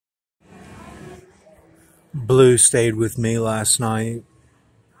Blue stayed with me last night.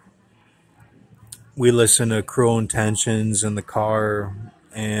 We listened to Cruel Intentions in the car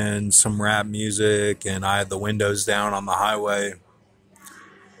and some rap music, and I had the windows down on the highway.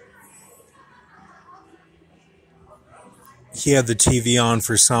 He had the TV on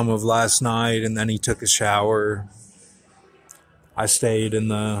for some of last night, and then he took a shower. I stayed in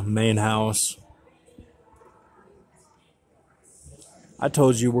the main house. I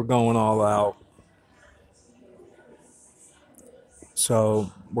told you we're going all out.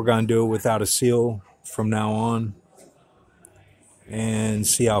 So we're going to do it without a seal from now on and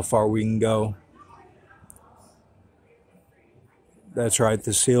see how far we can go. That's right,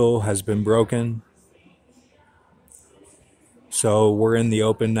 the seal has been broken. So we're in the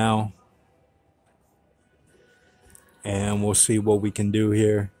open now. And we'll see what we can do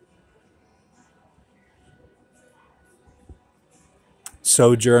here.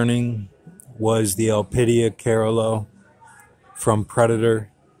 Sojourning was the Elpidia Carolo from Predator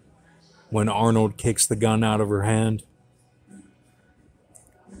when Arnold kicks the gun out of her hand.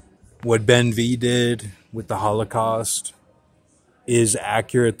 What Ben V did with the Holocaust is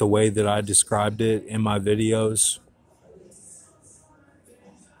accurate the way that I described it in my videos.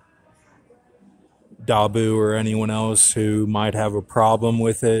 Dabu or anyone else who might have a problem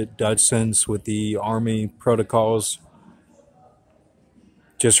with it, Dutchens with the Army protocols,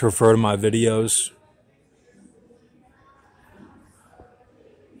 just refer to my videos.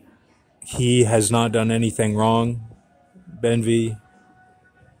 He has not done anything wrong, Ben V.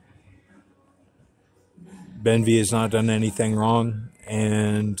 Ben V has not done anything wrong,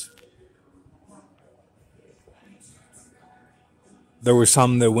 and there was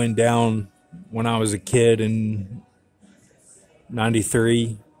something that went down when I was a kid in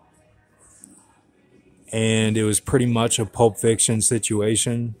 '93, and it was pretty much a Pulp Fiction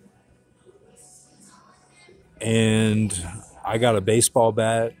situation, and I got a baseball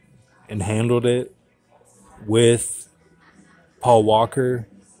bat and handled it with Paul Walker,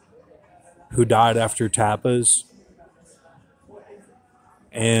 who died after tapas.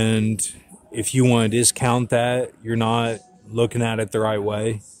 And if you want to discount that, you're not looking at it the right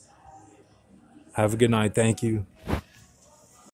way. Have a good night. Thank you.